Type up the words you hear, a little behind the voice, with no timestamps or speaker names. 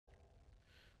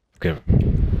Okay.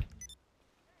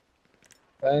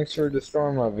 Thanks for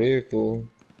destroying my vehicle,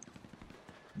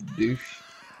 douche.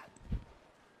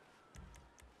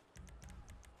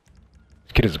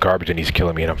 This kid is garbage and he's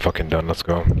killing me and I'm fucking done. Let's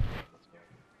go.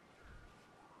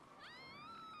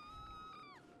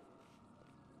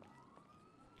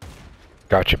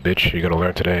 Gotcha, bitch. You're gonna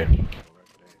learn today.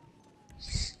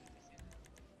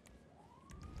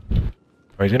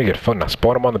 Oh, he's gonna get fun now.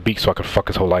 Spawn him on the beak so I can fuck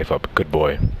his whole life up. Good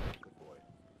boy.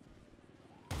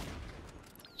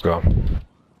 Let's go.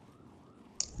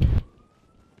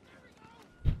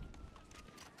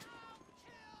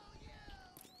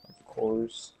 Of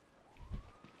course.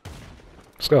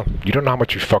 Let's go. You don't know how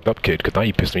much you fucked up, kid, because now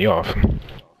you pissed me off.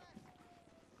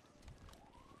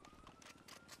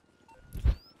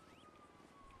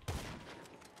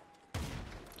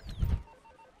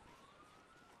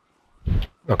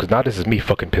 No, because now this is me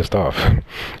fucking pissed off.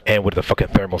 And with the fucking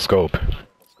thermal scope.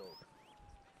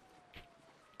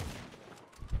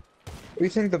 What do you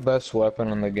think the best weapon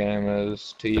in the game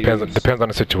is to use? Depends on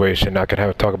the situation. I can have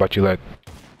a talk about you and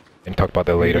talk about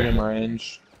that later. Medium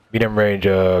range. Medium range,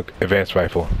 advanced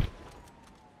rifle.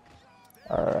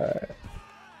 Alright.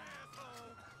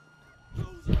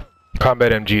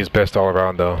 Combat MG is best all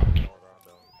around though.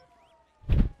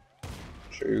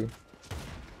 True.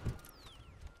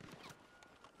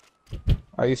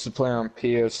 I used to play on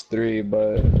PS3,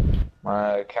 but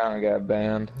my account got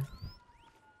banned.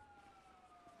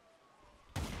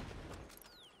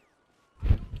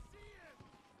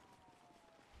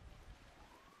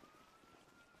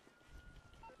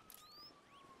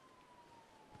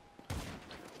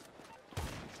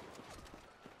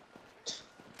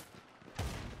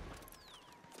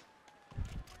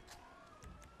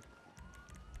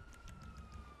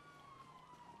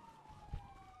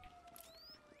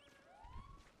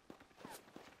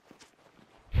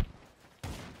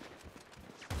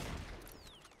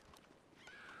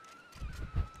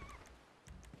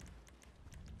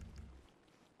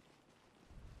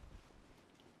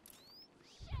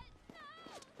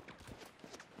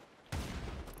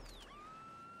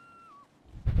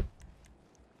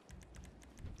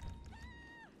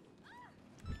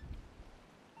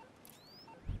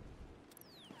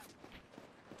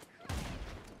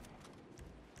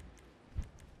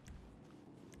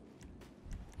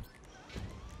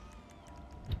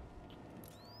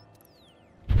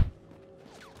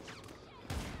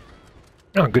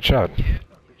 Oh, good shot.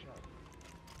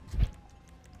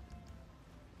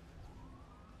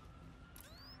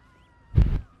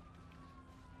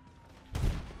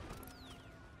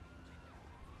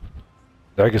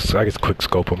 I guess quick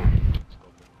scope him.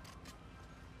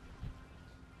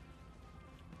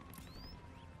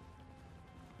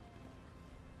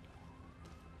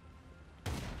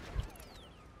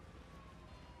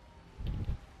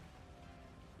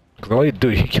 Cause all he do,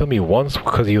 he killed me once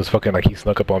because he was fucking like he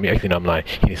snuck up on me. Actually, no, I'm lying.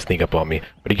 He didn't sneak up on me,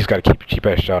 but he just got a cheap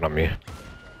ass shot on me.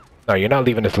 No, you're not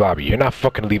leaving this lobby. You're not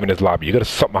fucking leaving this lobby. You're gonna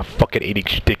suck my fucking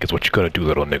 8-inch dick is what you're gonna do,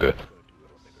 little nigga.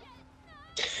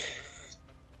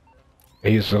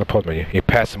 He's on the pause menu. He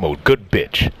passive mode. Good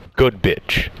bitch. Good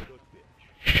bitch.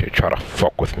 Shit, try to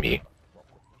fuck with me.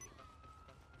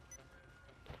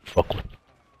 Don't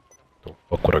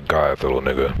fuck with a guy, little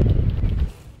nigga.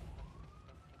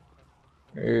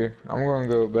 Here, I'm gonna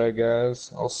go to bed,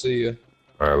 guys. I'll see you.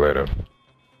 Alright, later.